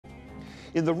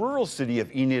In the rural city of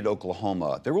Enid,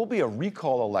 Oklahoma, there will be a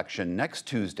recall election next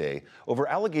Tuesday over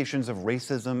allegations of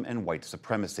racism and white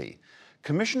supremacy.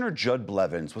 Commissioner Judd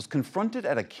Blevins was confronted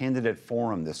at a candidate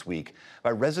forum this week by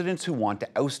residents who want to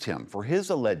oust him for his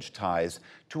alleged ties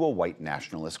to a white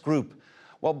nationalist group.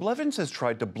 While Blevins has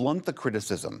tried to blunt the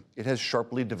criticism, it has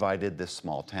sharply divided this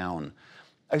small town.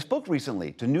 I spoke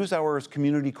recently to NewsHour's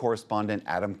community correspondent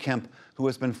Adam Kemp, who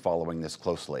has been following this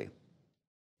closely.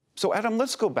 So, Adam,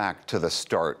 let's go back to the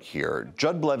start here.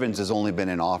 Judd Blevins has only been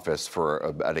in office for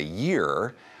about a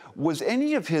year. Was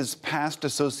any of his past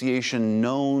association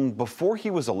known before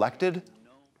he was elected?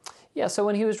 Yeah, so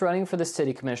when he was running for the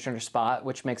city commissioner spot,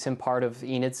 which makes him part of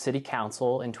Enid City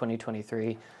Council in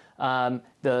 2023,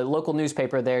 the local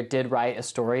newspaper there did write a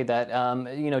story that,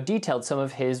 detailed some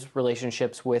of his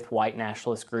relationships with white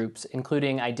nationalist groups,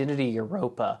 including Identity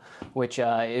Europa, which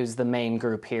is the main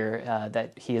group here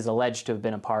that he is alleged to have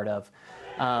been a part of.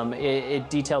 It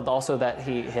detailed also that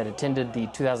he had attended the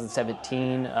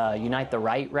 2017 Unite the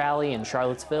Right rally in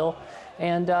Charlottesville.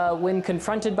 And when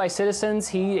confronted by citizens,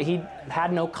 he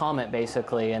had no comment,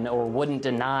 basically, or wouldn't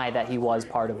deny that he was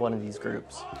part of one of these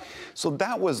groups. So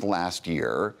that was last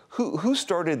year. Who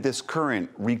started this current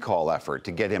recall effort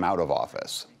to get him out of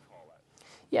office?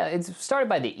 Yeah, it's started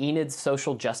by the Enid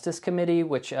Social Justice Committee,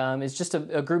 which is just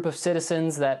a group of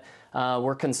citizens that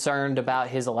were concerned about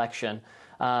his election.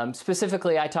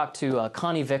 Specifically, I talked to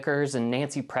Connie Vickers and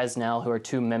Nancy Presnell, who are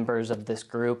two members of this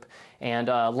group, and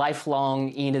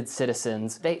lifelong Enid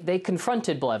citizens. They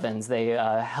confronted Blevins. They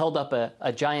held up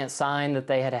a giant sign that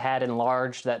they had had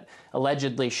enlarged that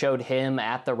allegedly showed him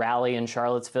at the rally in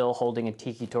Charlottesville holding a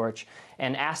tiki torch,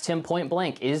 and asked him point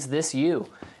blank, "Is this you?"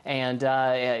 And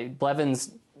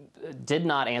Blevins did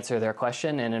not answer their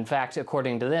question, and in fact,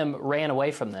 according to them, ran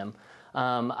away from them.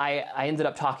 I ended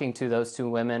up talking to those two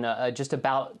women just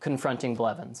about confronting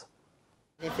Blevins.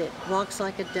 If it walks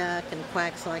like a duck and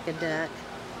quacks like a duck,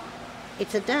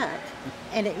 it's a duck.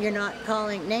 And you're not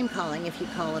name calling if you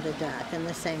call it a duck, and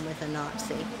the same with a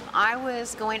Nazi. I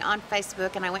was going on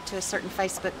Facebook, and I went to a certain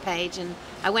Facebook page, and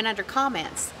I went under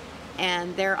comments.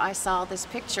 And there I saw this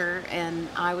picture, and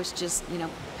I was just,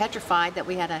 petrified that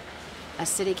we had a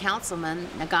city councilman,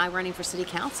 a guy running for city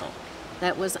council,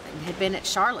 that had been at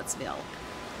Charlottesville.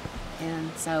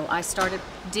 And so I started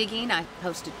digging. I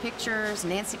posted pictures,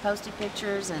 Nancy posted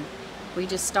pictures, and we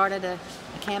just started a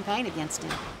campaign against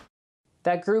him.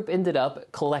 That group ended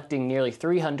up collecting nearly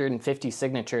 350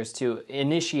 signatures to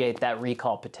initiate that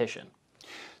recall petition.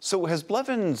 So has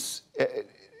Blevins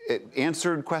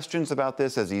answered questions about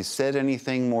this? Has he said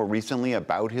anything more recently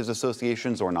about his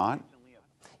associations or not?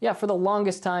 Yeah, for the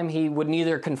longest time, he would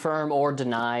neither confirm or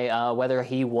deny whether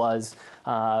he was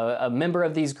a member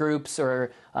of these groups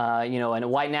or, a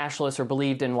white nationalist or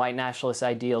believed in white nationalist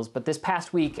ideals. But this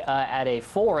past week, at a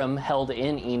forum held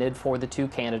in Enid for the two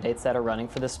candidates that are running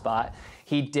for the spot,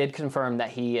 he did confirm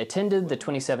that he attended the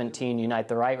 2017 Unite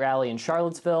the Right rally in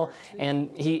Charlottesville,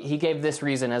 and he gave this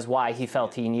reason as why he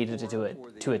felt he needed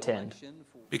to attend.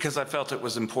 Because I felt it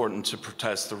was important to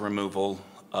protest the removal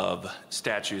of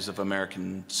statues of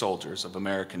American soldiers, of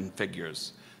American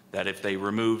figures, that if they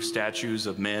remove statues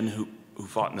of men who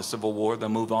fought in the Civil War, they'll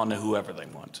move on to whoever they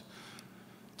want.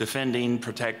 Defending,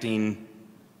 protecting,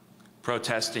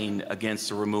 protesting against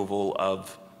the removal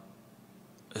of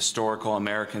historical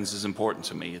Americans is important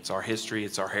to me. It's our history,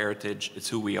 it's our heritage, it's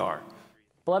who we are.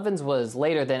 Blevins was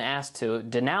later then asked to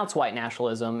denounce white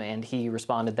nationalism, and he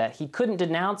responded that he couldn't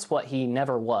denounce what he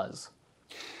never was.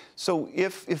 So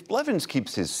if Blevins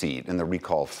keeps his seat and the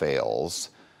recall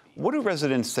fails, what do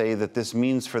residents say that this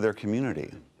means for their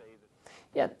community?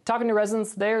 Yeah, talking to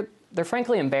residents, they're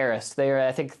frankly embarrassed.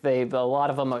 I think a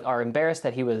lot of them are embarrassed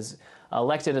that he was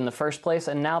elected in the first place,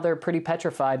 and now they're pretty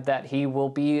petrified that he will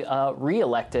be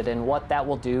re-elected and what that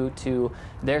will do to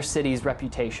their city's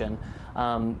reputation.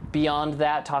 Beyond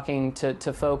that, talking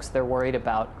to folks, they're worried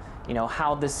about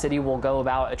how this city will go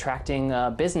about attracting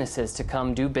businesses to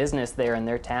come do business there in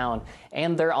their town,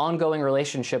 and their ongoing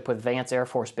relationship with Vance Air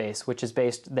Force Base, which is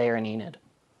based there in Enid.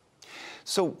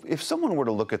 So if someone were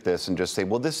to look at this and just say,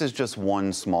 well, this is just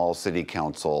one small city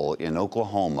council in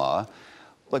Oklahoma,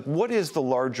 like, what is the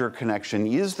larger connection?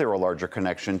 Is there a larger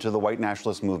connection to the white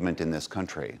nationalist movement in this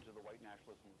country?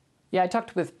 Yeah, I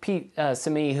talked with Pete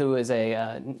Sami, who is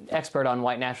an expert on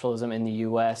white nationalism in the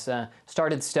U.S.,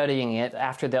 started studying it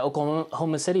after the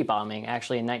Oklahoma City bombing,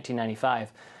 actually in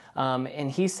 1995.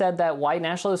 And he said that white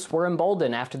nationalists were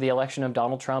emboldened after the election of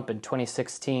Donald Trump in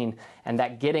 2016, and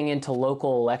that getting into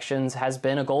local elections has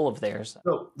been a goal of theirs.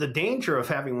 So the danger of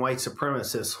having white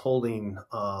supremacists holding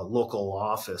local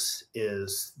office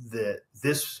is that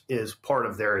this is part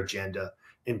of their agenda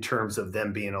in terms of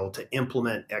them being able to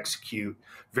implement, execute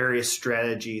various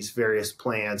strategies, various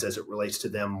plans as it relates to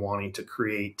them wanting to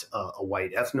create a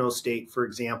white ethno-state, for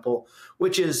example,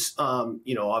 which is,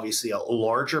 obviously a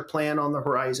larger plan on the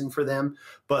horizon for them,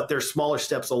 but there's smaller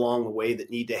steps along the way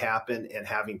that need to happen, and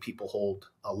having people hold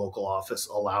a local office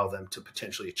allow them to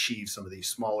potentially achieve some of these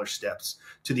smaller steps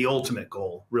to the ultimate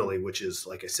goal, really, which is,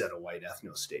 like I said, a white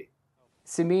ethno-state.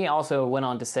 Simi also went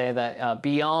on to say that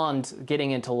beyond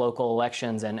getting into local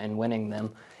elections and winning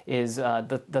them is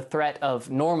the threat of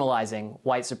normalizing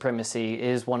white supremacy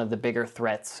is one of the bigger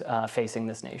threats facing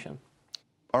this nation.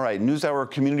 All right, NewsHour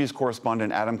Communities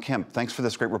correspondent Adam Kemp, thanks for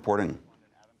this great reporting.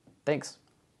 Thanks.